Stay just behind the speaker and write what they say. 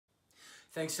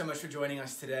Thanks so much for joining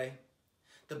us today.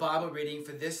 The Bible reading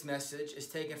for this message is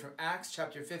taken from Acts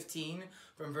chapter 15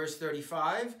 from verse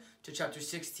 35 to chapter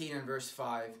 16 and verse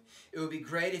 5. It would be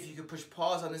great if you could push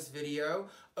pause on this video,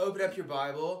 open up your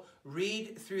Bible,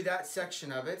 read through that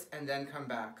section of it, and then come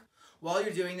back. While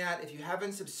you're doing that, if you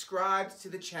haven't subscribed to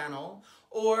the channel,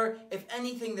 or if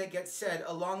anything that gets said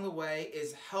along the way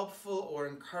is helpful or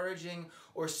encouraging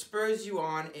or spurs you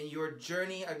on in your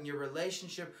journey and your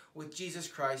relationship with Jesus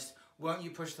Christ, won't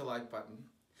you push the like button?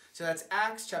 So that's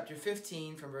Acts chapter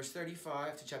 15 from verse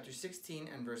 35 to chapter 16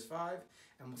 and verse 5,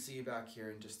 and we'll see you back here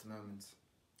in just a moment.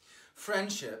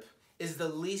 Friendship is the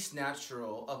least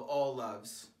natural of all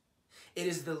loves. It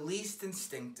is the least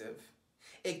instinctive.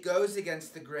 It goes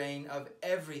against the grain of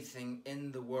everything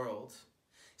in the world.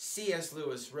 C.S.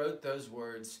 Lewis wrote those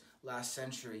words last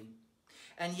century.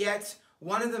 And yet,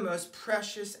 one of the most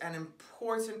precious and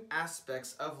important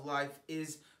aspects of life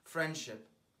is friendship.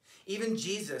 Even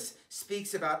Jesus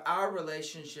speaks about our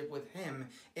relationship with him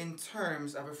in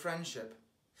terms of a friendship.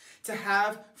 To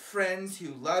have friends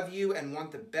who love you and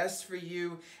want the best for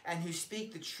you and who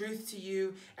speak the truth to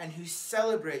you and who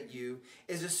celebrate you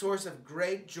is a source of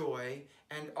great joy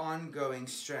and ongoing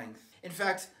strength. In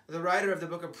fact, the writer of the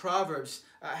book of Proverbs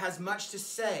has much to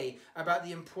say about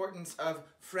the importance of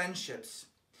friendships.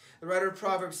 The writer of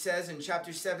Proverbs says in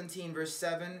chapter 17, verse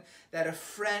 7, that a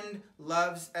friend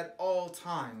loves at all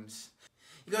times.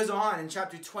 He goes on in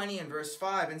chapter 20 and verse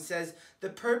 5 and says, the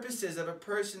purposes of a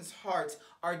person's heart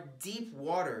are deep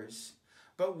waters,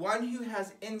 but one who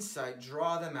has insight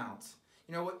draw them out.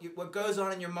 You know, what goes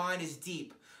on in your mind is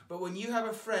deep. But when you have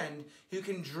a friend who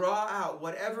can draw out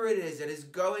whatever it is that is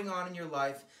going on in your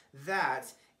life,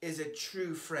 that is a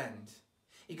true friend.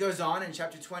 He goes on in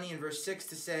chapter 20 and verse 6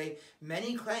 to say,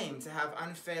 many claim to have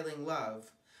unfailing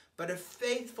love, but a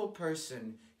faithful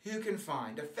person who can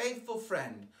find, a faithful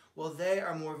friend, well, they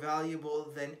are more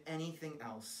valuable than anything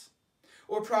else.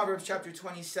 Or Proverbs chapter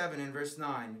 27 and verse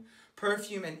 9,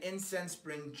 perfume and incense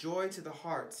bring joy to the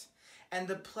heart, and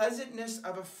the pleasantness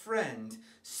of a friend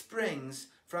springs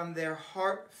from their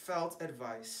heartfelt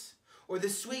advice. Or the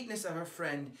sweetness of a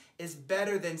friend is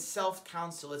better than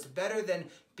self-counsel. It's better than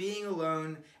being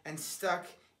alone and stuck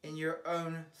in your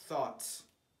own thoughts.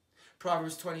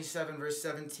 Proverbs 27 verse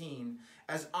 17,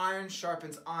 as iron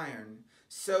sharpens iron,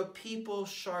 so people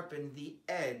sharpen the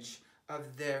edge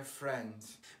of their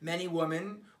friends. Many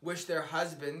women wish their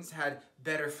husbands had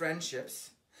better friendships.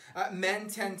 Men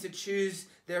tend to choose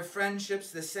their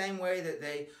friendships the same way that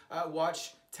they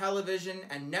watch television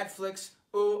and Netflix.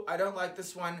 Oh, I don't like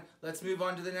this one. Let's move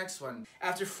on to the next one.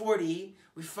 After 40,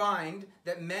 we find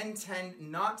that men tend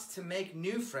not to make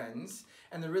new friends.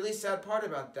 And the really sad part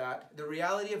about that, the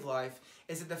reality of life,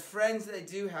 is that the friends that they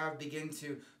do have begin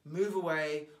to move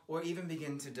away or even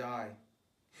begin to die.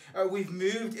 We've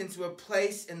moved into a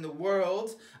place in the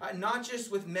world, not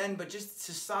just with men, but just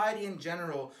society in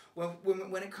general.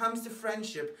 When it comes to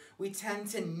friendship, we tend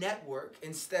to network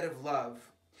instead of love.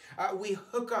 We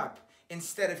hook up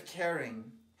instead of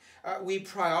caring. We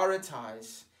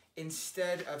prioritize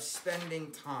instead of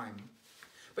spending time.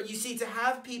 But you see, to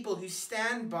have people who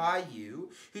stand by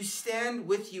you, who stand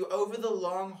with you over the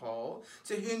long haul,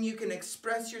 to whom you can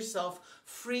express yourself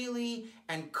freely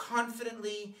and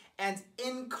confidently and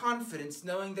in confidence,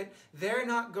 knowing that they're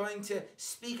not going to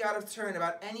speak out of turn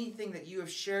about anything that you have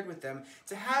shared with them,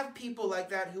 to have people like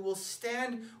that who will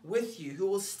stand with you, who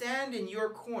will stand in your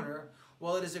corner,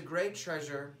 well, it is a great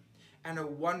treasure and a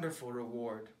wonderful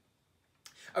reward.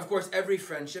 Of course, every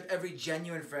friendship, every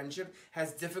genuine friendship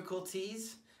has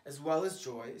difficulties as well as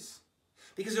joys.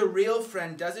 Because a real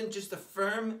friend doesn't just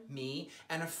affirm me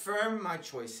and affirm my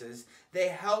choices, they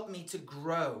help me to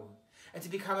grow and to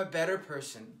become a better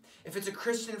person. If it's a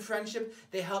Christian friendship,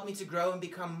 they help me to grow and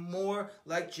become more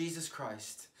like Jesus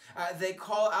Christ. They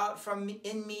call out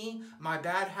in me my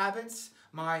bad habits,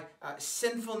 my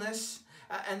sinfulness,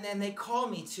 and then they call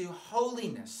me to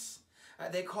holiness.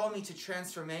 They call me to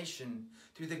transformation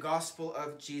through the gospel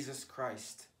of Jesus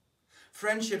Christ.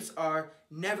 Friendships are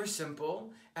never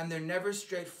simple and they're never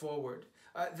straightforward.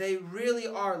 They really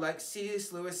are, like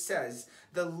C.S. Lewis says,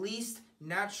 the least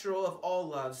natural of all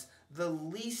loves, the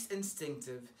least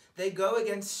instinctive. They go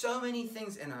against so many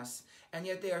things in us, and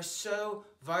yet they are so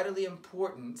vitally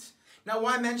important. Now,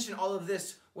 why mention all of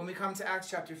this when we come to Acts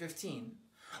chapter 15?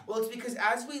 Well, it's because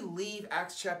as we leave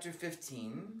Acts chapter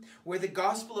 15, where the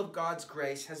gospel of God's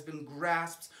grace has been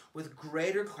grasped with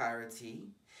greater clarity,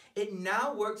 it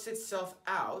now works itself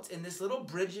out in this little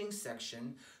bridging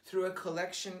section through a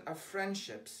collection of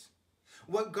friendships.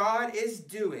 What God is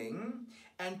doing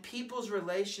and people's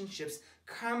relationships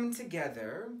come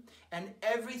together and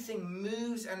everything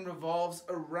moves and revolves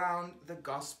around the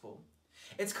gospel.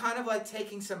 It's kind of like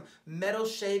taking some metal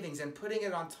shavings and putting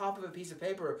it on top of a piece of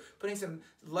paper, or putting some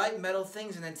light metal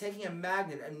things and then taking a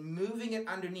magnet and moving it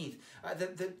underneath.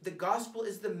 The gospel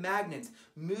is the magnet,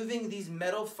 moving these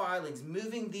metal filings,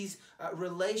 moving these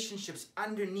relationships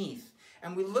underneath.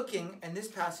 And we're looking in this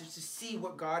passage to see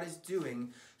what God is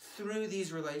doing through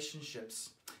these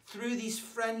relationships, through these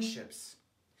friendships.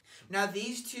 Now,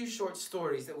 these two short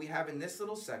stories that we have in this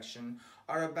little section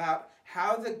are about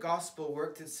how the gospel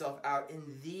worked itself out in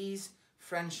these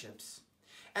friendships.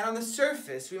 And on the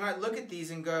surface, we might look at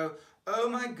these and go, oh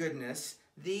my goodness,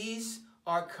 these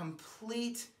are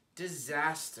complete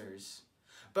disasters.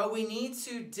 But we need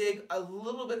to dig a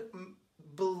little bit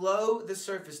below the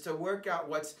surface to work out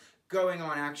what's going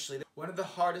on actually. One of the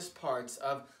hardest parts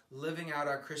of living out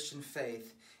our Christian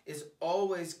faith is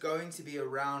always going to be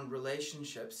around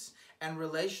relationships and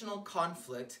relational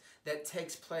conflict that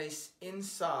takes place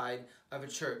inside of a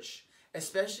church,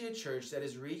 especially a church that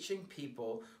is reaching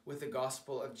people with the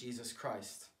gospel of Jesus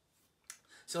Christ.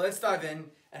 So let's dive in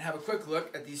and have a quick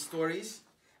look at these stories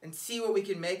and see what we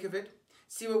can make of it,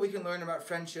 see what we can learn about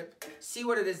friendship, see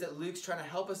what it is that Luke's trying to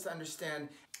help us to understand.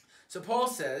 So Paul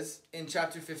says in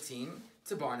chapter 15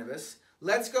 to Barnabas,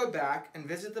 let's go back and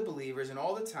visit the believers in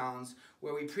all the towns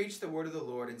where we preach the word of the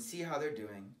Lord and see how they're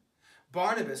doing.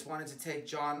 Barnabas wanted to take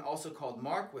John, also called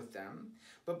Mark, with them,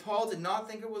 but Paul did not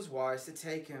think it was wise to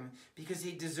take him because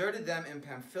he deserted them in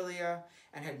Pamphylia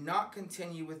and had not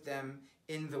continued with them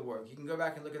in the work. You can go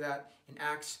back and look at that in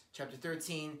Acts chapter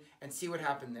 13 and see what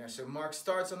happened there. So Mark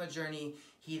starts on the journey.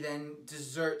 He then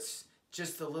deserts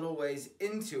just a little ways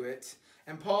into it.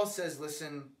 And Paul says,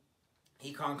 listen,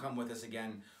 he can't come with us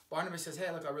again. Barnabas says, hey,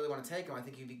 look, I really want to take him. I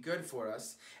think he'd be good for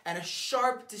us. And a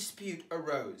sharp dispute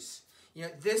arose. You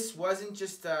know, this wasn't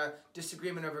just a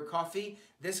disagreement over coffee.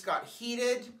 This got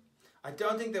heated. I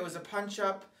don't think there was a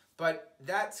punch-up, but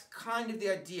that's kind of the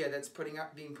idea that's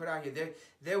being put out here.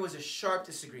 There was a sharp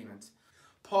disagreement.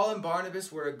 Paul and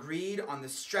Barnabas were agreed on the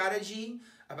strategy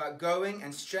about going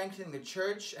and strengthening the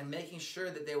church and making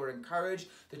sure that they were encouraged,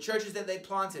 the churches that they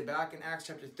planted back in Acts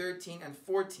chapter 13 and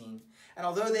 14. And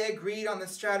although they agreed on the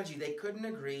strategy, they couldn't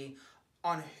agree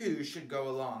on who should go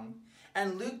along.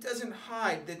 And Luke doesn't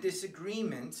hide the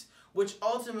disagreement, which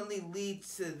ultimately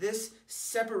leads to this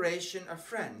separation of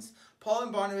friends. Paul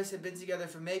and Barnabas had been together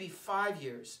for maybe 5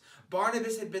 years.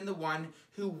 Barnabas had been the one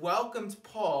who welcomed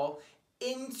Paul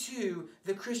into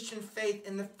the Christian faith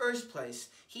in the first place.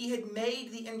 He had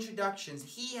made the introductions.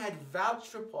 He had vouched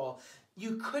for Paul.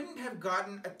 You couldn't have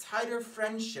gotten a tighter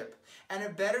friendship and a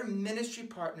better ministry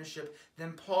partnership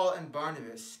than Paul and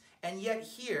Barnabas. And yet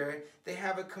here they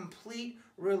have a complete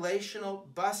relational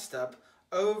bust-up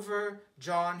over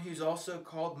John, who's also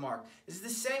called Mark. This is the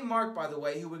same Mark, by the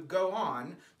way, who would go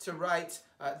on to write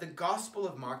the Gospel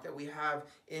of Mark that we have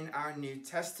in our New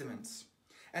Testaments.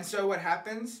 And so what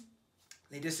happens?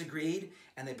 They disagreed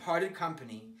and they parted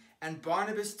company. And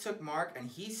Barnabas took Mark and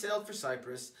he sailed for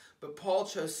Cyprus, but Paul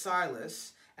chose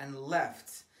Silas and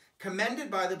left. Commended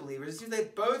by the believers, they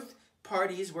both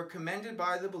parties were commended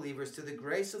by the believers to the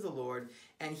grace of the Lord,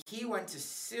 and he went to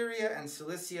Syria and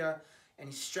Cilicia, and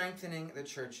he's strengthening the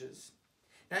churches.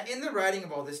 Now, in the writing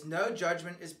of all this, no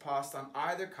judgment is passed on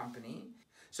either company.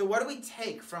 So what do we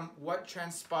take from what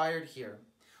transpired here?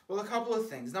 Well, a couple of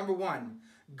things. Number one,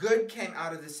 good came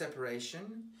out of the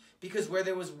separation, because where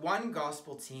there was one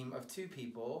gospel team of 2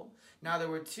 people, now there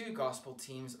were 2 gospel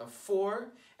teams of 4,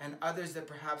 and others that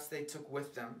perhaps they took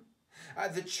with them.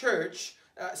 The church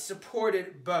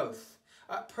supported both.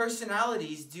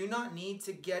 Personalities do not need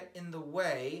to get in the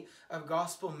way of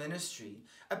gospel ministry.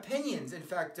 Opinions, in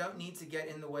fact, don't need to get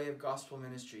in the way of gospel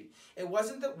ministry. It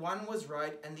wasn't that one was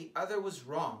right and the other was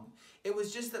wrong. It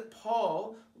was just that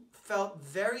Paul felt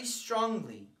very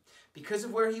strongly, because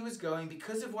of where he was going,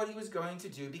 because of what he was going to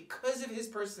do, because of his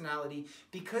personality,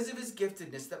 because of his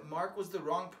giftedness, that Mark was the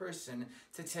wrong person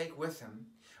to take with him.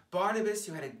 Barnabas,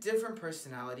 who had a different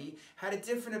personality, had a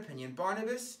different opinion.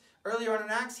 Barnabas, earlier on in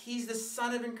Acts, he's the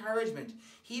son of encouragement.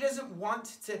 He doesn't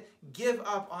want to give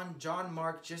up on John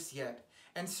Mark just yet.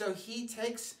 And so he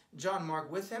takes John Mark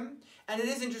with him. And it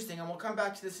is interesting, and we'll come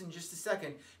back to this in just a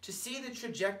second, to see the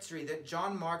trajectory that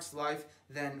John Mark's life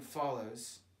then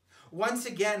follows. Once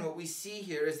again, what we see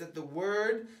here is that the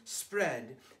word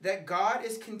spread, that God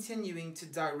is continuing to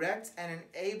direct and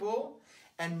enable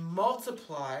and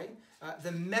multiply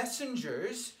the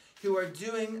messengers who are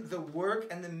doing the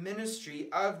work and the ministry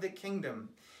of the kingdom.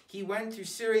 He went through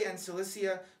Syria and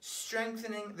Cilicia,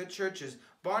 strengthening the churches.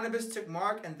 Barnabas took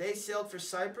Mark and they sailed for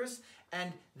Cyprus,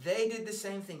 and they did the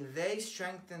same thing. They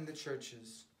strengthened the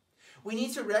churches. We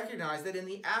need to recognize that in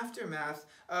the aftermath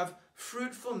of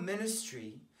fruitful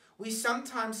ministry, we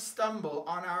sometimes stumble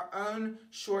on our own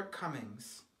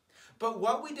shortcomings. But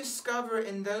what we discover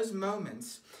in those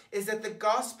moments is that the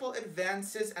gospel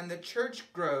advances and the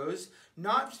church grows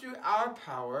not through our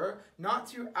power, not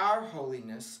through our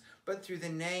holiness, but through the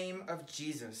name of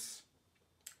Jesus.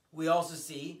 We also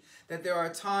see that there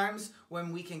are times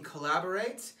when we can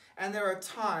collaborate, and there are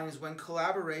times when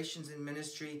collaborations in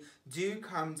ministry do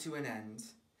come to an end.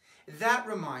 That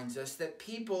reminds us that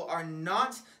people are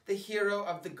not the hero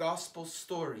of the gospel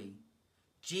story.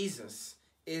 Jesus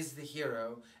is the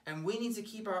hero, and we need to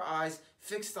keep our eyes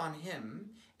fixed on him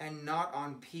and not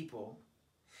on people.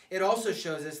 It also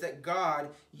shows us that God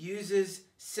uses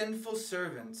sinful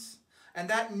servants, and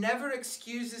that never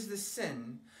excuses the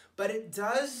sin, but it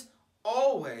does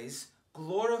always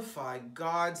glorify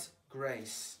God's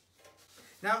grace.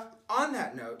 Now, on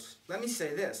that note, let me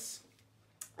say this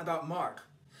about Mark.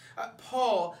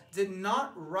 Paul did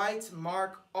not write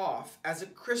Mark off as a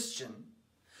Christian,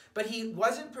 but he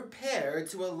wasn't prepared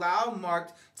to allow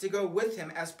Mark to go with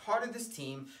him as part of this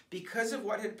team because of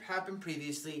what had happened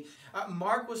previously.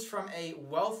 Mark was from a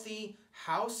wealthy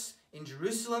house in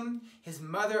Jerusalem. His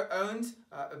mother owned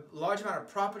a large amount of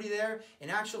property there. In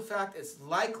actual fact, it's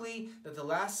likely that the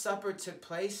Last Supper took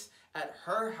place at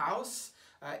her house.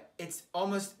 It's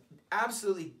almost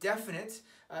absolutely definite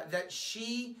that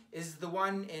she is the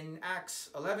one in Acts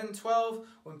 11:12.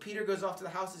 When Peter goes off to the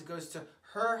house, it goes to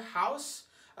her house.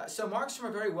 So Mark's from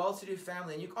a very well-to-do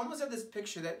family, and you almost have this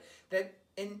picture that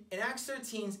in Acts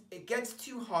 13, it gets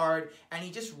too hard, and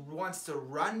he just wants to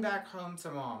run back home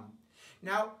to mom.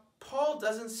 Now, Paul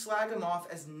doesn't slag him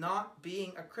off as not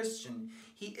being a Christian.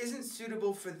 He isn't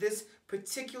suitable for this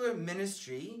particular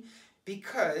ministry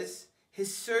because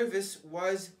his service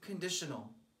was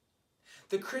conditional.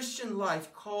 The Christian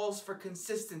life calls for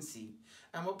consistency,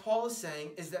 and what Paul is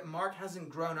saying is that Mark hasn't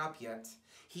grown up yet.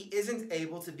 He isn't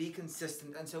able to be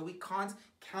consistent, and so we can't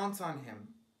count on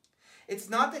him. It's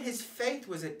not that his faith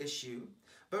was at issue,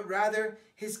 but rather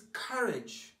his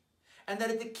courage. And that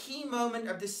at the key moment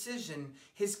of decision,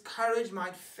 his courage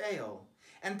might fail.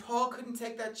 And Paul couldn't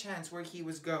take that chance where he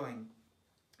was going.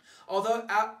 Although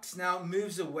Acts now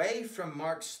moves away from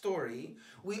Mark's story,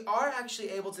 we are actually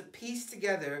able to piece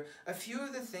together a few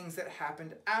of the things that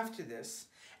happened after this.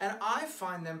 And I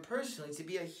find them personally to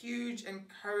be a huge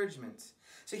encouragement.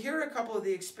 So here are a couple of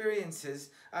the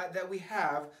experiences that we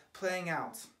have playing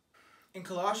out. In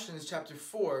Colossians chapter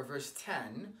 4, verse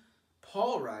 10,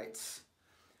 Paul writes,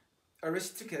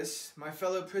 Aristarchus, my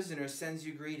fellow prisoner, sends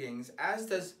you greetings, as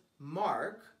does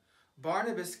Mark,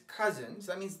 Barnabas' cousin.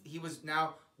 So that means he was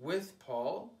now with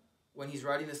Paul when he's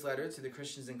writing this letter to the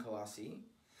Christians in Colossae.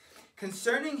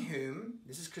 Concerning whom,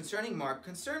 this is concerning Mark,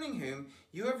 concerning whom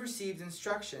you have received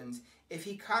instructions. If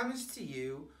he comes to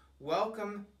you,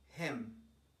 welcome him.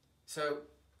 So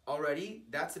already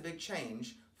that's a big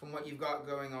change from what you've got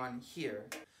going on here.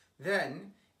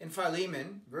 Then in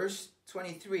Philemon, verse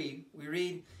 23, we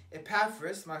read,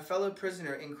 Epaphras, my fellow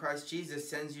prisoner in Christ Jesus,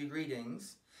 sends you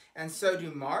greetings, and so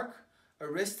do Mark,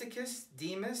 Aristarchus,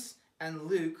 Demas, and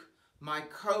Luke, my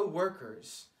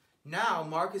co-workers. Now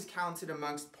Mark is counted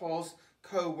amongst Paul's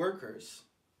co-workers.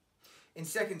 In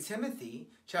 2 Timothy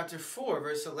chapter 4,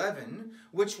 verse 11,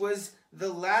 which was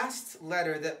the last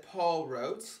letter that Paul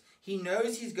wrote, he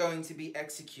knows he's going to be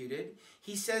executed.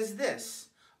 He says this,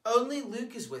 only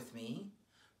Luke is with me.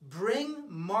 Bring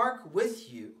Mark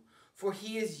with you, for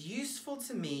he is useful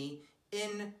to me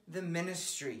in the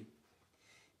ministry.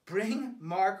 Bring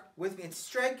Mark with me. It's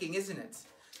striking, isn't it?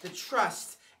 The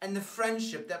trust and the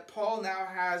friendship that Paul now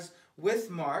has with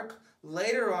Mark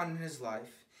later on in his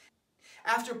life.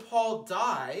 After Paul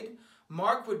died,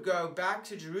 Mark would go back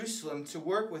to Jerusalem to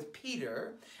work with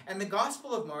Peter, and the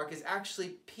Gospel of Mark is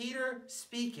actually Peter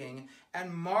speaking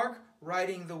and Mark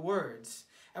writing the words.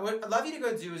 And what I'd love you to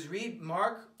go do is read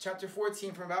Mark chapter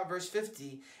 14 from about verse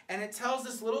 50, and it tells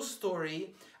this little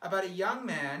story about a young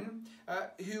man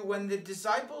who, when the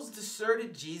disciples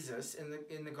deserted Jesus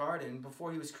in the garden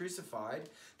before he was crucified,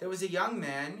 there was a young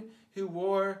man who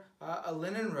wore a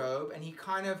linen robe, and he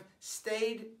kind of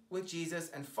stayed with Jesus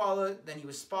and followed. Then he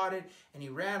was spotted, and he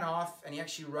ran off, and he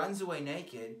actually runs away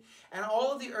naked. And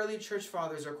all of the early church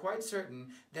fathers are quite certain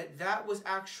that that was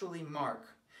actually Mark.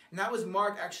 And that was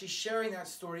Mark actually sharing that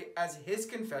story as his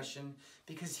confession,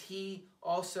 because he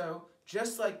also,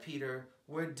 just like Peter,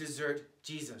 would desert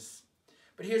Jesus.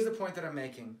 But here's the point that I'm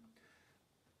making.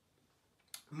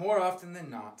 More often than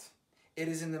not, It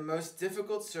is in the most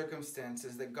difficult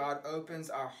circumstances that God opens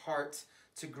our heart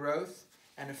to growth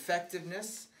and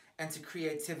effectiveness and to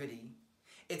creativity.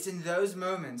 It's in those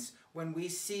moments when we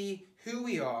see who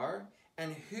we are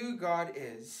and who God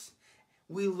is.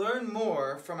 We learn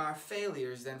more from our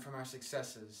failures than from our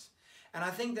successes. And I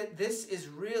think that this is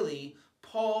really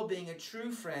Paul being a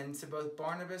true friend to both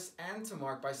Barnabas and to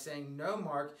Mark by saying, no,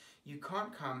 Mark, you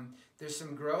can't come. There's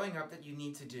some growing up that you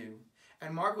need to do.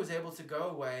 And Mark was able to go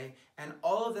away, and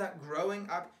all of that growing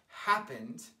up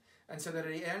happened. And so that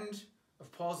at the end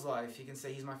of Paul's life, he can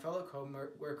say, he's my fellow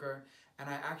co-worker, and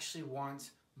I actually want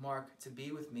Mark to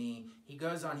be with me. He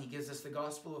goes on, he gives us the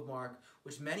Gospel of Mark,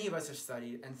 which many of us have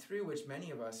studied, and through which many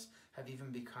of us have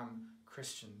even become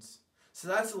Christians. So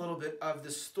that's a little bit of the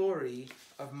story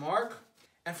of Mark.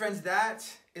 And friends, that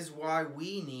is why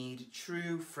we need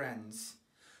true friends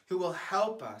who will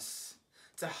help us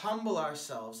to humble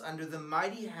ourselves under the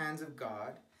mighty hands of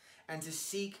God and to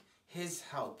seek his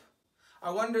help.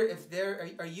 I wonder if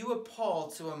are you a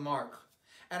Paul to a Mark?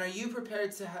 And are you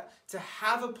prepared to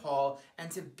have a Paul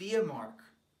and to be a Mark?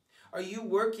 Are you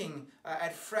working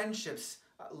at friendships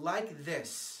like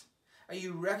this? Are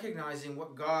you recognizing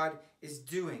what God is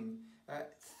doing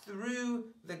through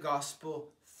the gospel,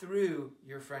 through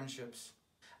your friendships?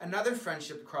 Another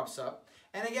friendship crops up.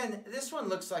 And again, this one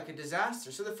looks like a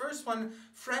disaster. So the first one,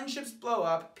 friendships blow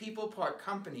up, people part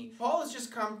company. Paul has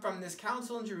just come from this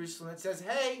council in Jerusalem that says,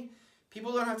 hey,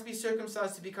 people don't have to be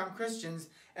circumcised to become Christians.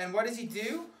 And what does he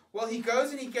do? Well, he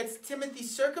goes and he gets Timothy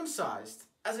circumcised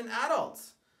as an adult.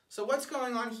 So what's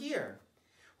going on here?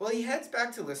 Well, he heads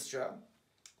back to Lystra.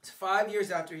 It's 5 years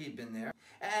after he'd been there.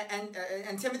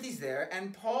 And Timothy's there.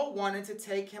 And Paul wanted to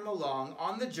take him along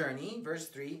on the journey, verse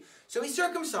 3. So he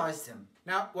circumcised him.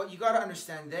 Now, what you got to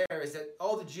understand there is that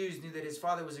all the Jews knew that his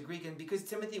father was a Greek. And because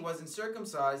Timothy wasn't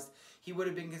circumcised, he would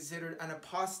have been considered an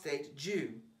apostate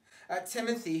Jew.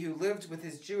 Timothy, who lived with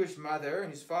his Jewish mother,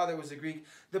 and whose father was a Greek,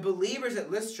 the believers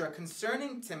at Lystra,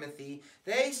 concerning Timothy,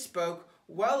 they spoke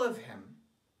well of him.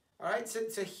 All right,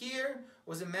 so here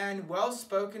was a man well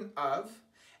spoken of,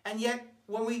 and yet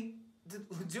when we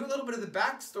do a little bit of the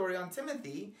backstory on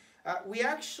Timothy, we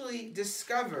actually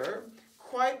discover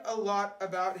quite a lot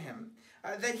about him.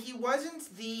 That he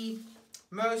wasn't the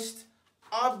most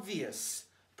obvious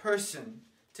person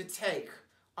to take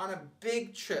on a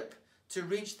big trip to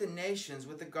reach the nations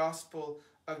with the gospel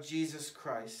of Jesus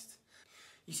Christ.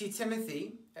 You see,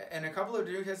 Timothy, in a couple of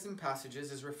New Testament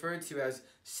passages, is referred to as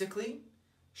sickly,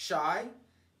 shy,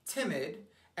 timid,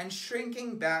 and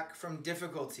shrinking back from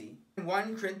difficulty. In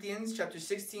 1 Corinthians chapter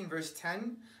 16, verse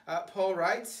 10, Paul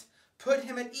writes, put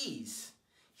him at ease.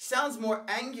 He sounds more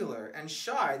angular and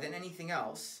shy than anything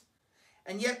else.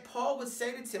 And yet Paul would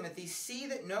say to Timothy, see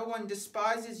that no one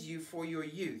despises you for your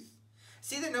youth.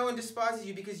 See that no one despises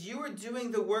you because you are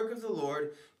doing the work of the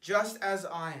Lord just as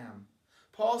I am.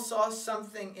 Paul saw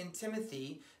something in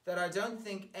Timothy that I don't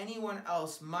think anyone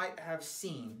else might have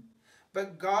seen.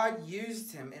 But God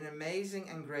used him in amazing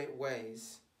and great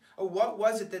ways. What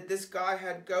was it that this guy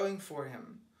had going for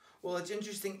him? Well, it's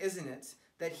interesting, isn't it,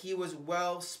 that he was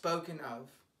well spoken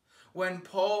of. When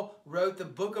Paul wrote the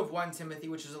book of 1 Timothy,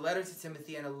 which is a letter to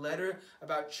Timothy and a letter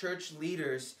about church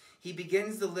leaders, he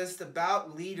begins the list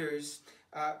about leaders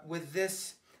with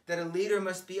this, that a leader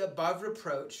must be above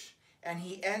reproach, and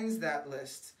he ends that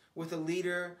list with a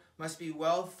leader must be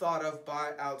well thought of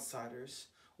by outsiders.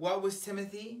 What was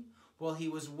Timothy? Well, he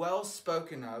was well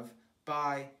spoken of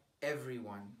by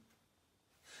everyone.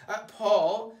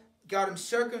 Paul got him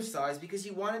circumcised because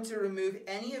he wanted to remove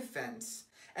any offense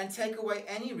and take away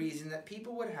any reason that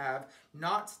people would have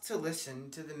not to listen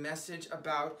to the message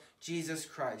about Jesus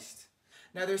Christ.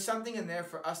 Now, there's something in there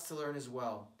for us to learn as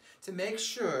well, to make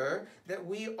sure that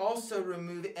we also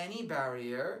remove any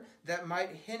barrier that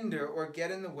might hinder or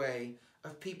get in the way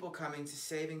of people coming to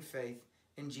saving faith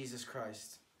in Jesus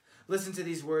Christ. Listen to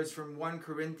these words from 1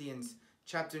 Corinthians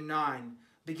chapter 9,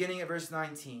 beginning at verse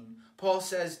 19. Paul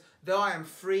says, though I am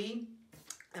free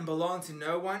and belong to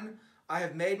no one, I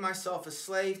have made myself a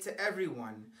slave to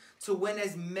everyone, to win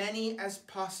as many as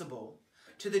possible.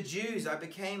 To the Jews I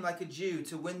became like a Jew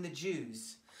to win the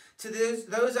Jews. To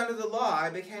those under the law I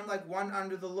became like one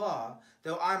under the law,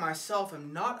 though I myself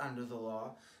am not under the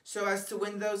law, so as to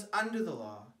win those under the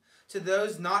law. To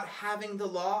those not having the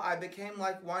law I became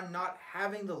like one not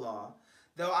having the law,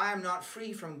 though I am not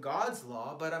free from God's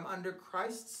law, but am under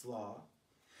Christ's law,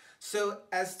 so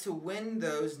as to win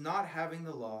those not having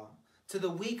the law. To the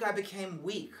weak I became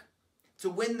weak, to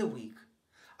win the weak.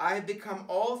 I have become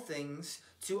all things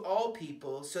to all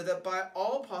people, so that by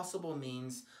all possible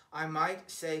means I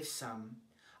might save some.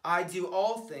 I do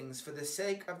all things for the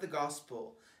sake of the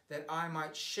gospel, that I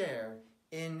might share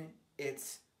in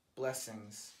its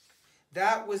blessings.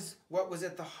 That was what was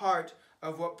at the heart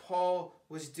of what Paul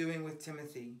was doing with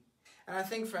Timothy. And I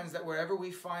think, friends, that wherever we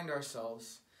find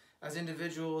ourselves as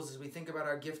individuals, as we think about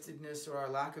our giftedness or our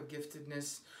lack of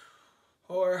giftedness,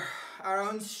 or our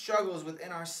own struggles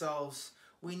within ourselves,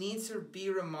 we need to be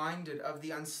reminded of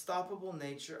the unstoppable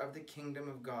nature of the kingdom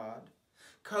of God.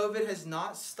 COVID has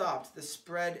not stopped the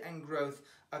spread and growth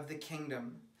of the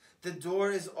kingdom. The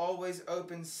door is always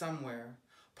open somewhere.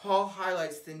 Paul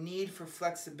highlights the need for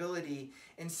flexibility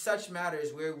in such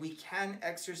matters where we can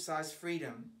exercise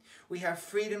freedom. We have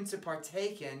freedom to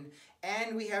partake in,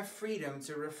 and we have freedom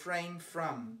to refrain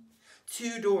from.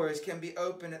 Two doors can be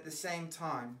open at the same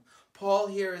time. Paul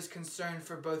here is concerned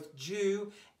for both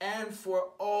Jew and for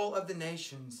all of the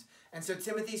nations. And so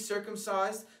Timothy's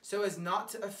circumcised so as not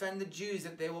to offend the Jews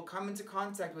that they will come into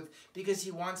contact with, because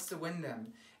he wants to win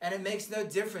them. And it makes no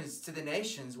difference to the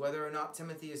nations whether or not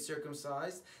Timothy is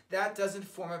circumcised. That doesn't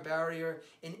form a barrier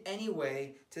in any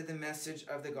way to the message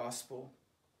of the gospel.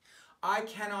 I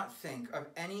cannot think of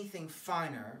anything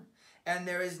finer, and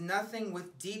there is nothing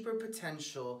with deeper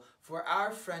potential for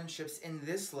our friendships in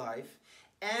this life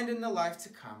and in the life to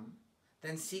come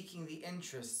than seeking the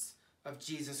interests of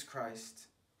Jesus Christ.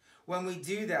 When we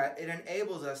do that, it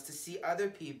enables us to see other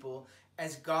people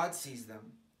as God sees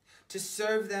them, to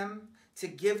serve them, to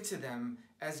give to them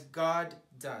as God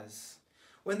does.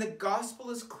 When the gospel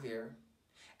is clear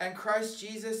and Christ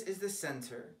Jesus is the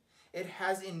center, it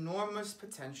has enormous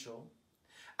potential.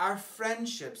 Our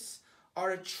friendships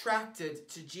are attracted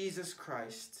to Jesus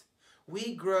Christ.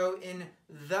 We grow in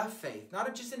the faith,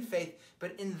 not just in faith,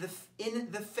 but in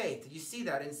the faith. You see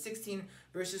that in 16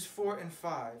 verses 4 and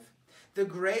 5. The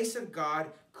grace of God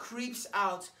creeps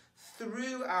out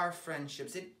through our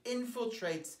friendships. It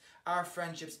infiltrates our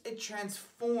friendships. It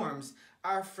transforms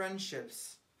our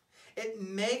friendships. It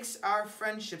makes our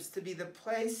friendships to be the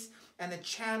place and the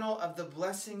channel of the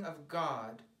blessing of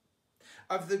God,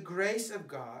 of the grace of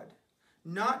God,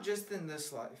 not just in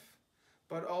this life,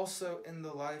 but also in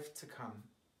the life to come.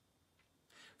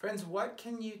 Friends, what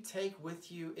can you take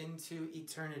with you into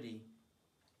eternity?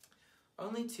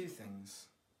 Only two things: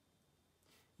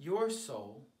 your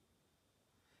soul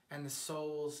and the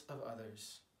souls of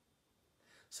others.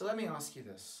 So let me ask you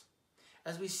this.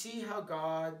 As we see how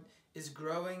God is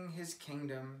growing his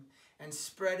kingdom and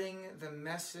spreading the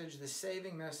message, the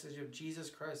saving message of Jesus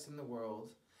Christ in the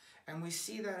world, and we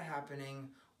see that happening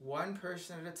one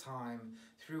person at a time,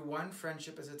 through one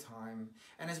friendship at a time,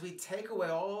 and as we take away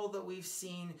all that we've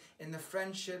seen in the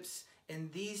friendships in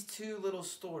these two little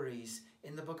stories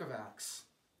in the book of Acts,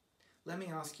 let me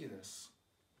ask you this.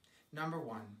 Number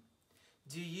one,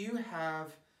 do you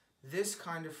have this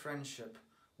kind of friendship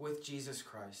with Jesus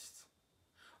Christ?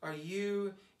 Are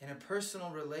you in a personal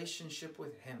relationship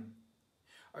with him?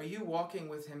 Are you walking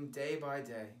with him day by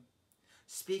day,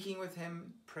 speaking with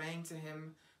him, praying to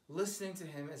him, listening to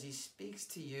him as he speaks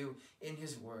to you in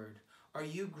his word? Are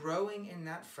you growing in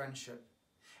that friendship?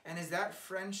 And is that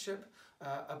friendship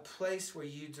a place where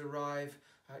you derive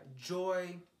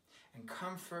joy and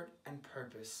comfort and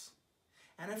purpose?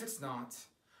 And if it's not,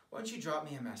 why don't you drop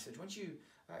me a message? Why don't you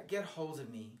get hold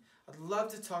of me? I'd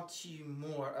love to talk to you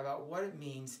more about what it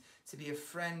means to be a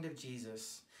friend of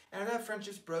Jesus. And if that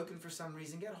friendship's broken for some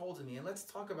reason, get hold of me and let's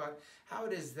talk about how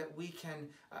it is that we can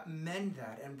mend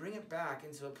that and bring it back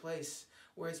into a place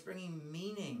where it's bringing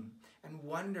meaning and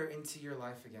wonder into your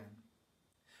life again.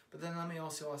 But then let me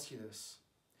also ask you this.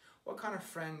 What kind of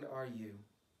friend are you?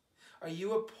 Are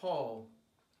you a Paul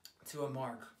to a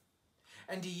Mark?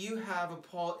 And do you have a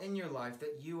Paul in your life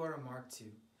that you are a Mark to?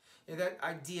 You know, that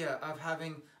idea of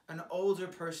having an older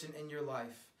person in your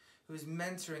life who is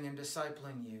mentoring and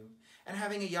discipling you, and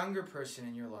having a younger person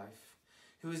in your life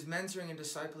who is mentoring and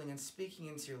discipling and speaking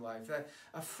into your life. That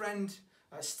a friend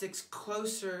sticks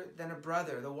closer than a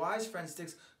brother. The wise friend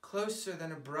sticks closer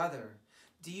than a brother.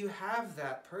 Do you have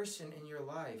that person in your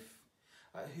life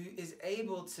who is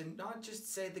able to not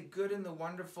just say the good and the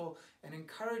wonderful and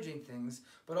encouraging things,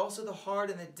 but also the hard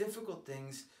and the difficult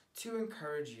things to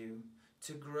encourage you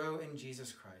to grow in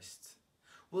Jesus Christ?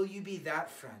 Will you be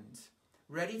that friend,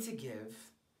 ready to give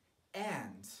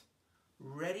and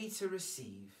ready to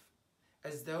receive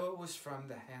as though it was from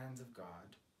the hands of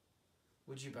God?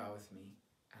 Would you bow with me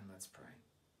and let's pray.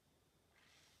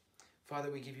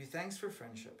 Father, we give you thanks for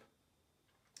friendship.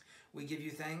 We give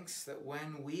you thanks that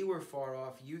when we were far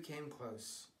off, you came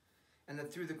close, and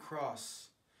that through the cross,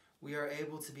 we are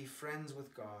able to be friends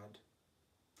with God.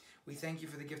 We thank you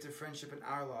for the gift of friendship in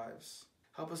our lives.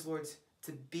 Help us, Lord,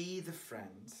 to be the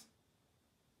friends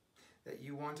that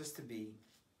you want us to be.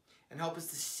 and help us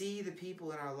to see the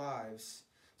people in our lives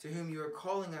to whom you are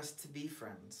calling us to be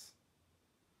friends.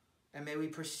 And may we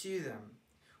pursue them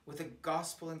with a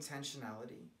gospel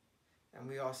intentionality. And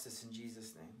we ask this in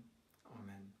Jesus' name.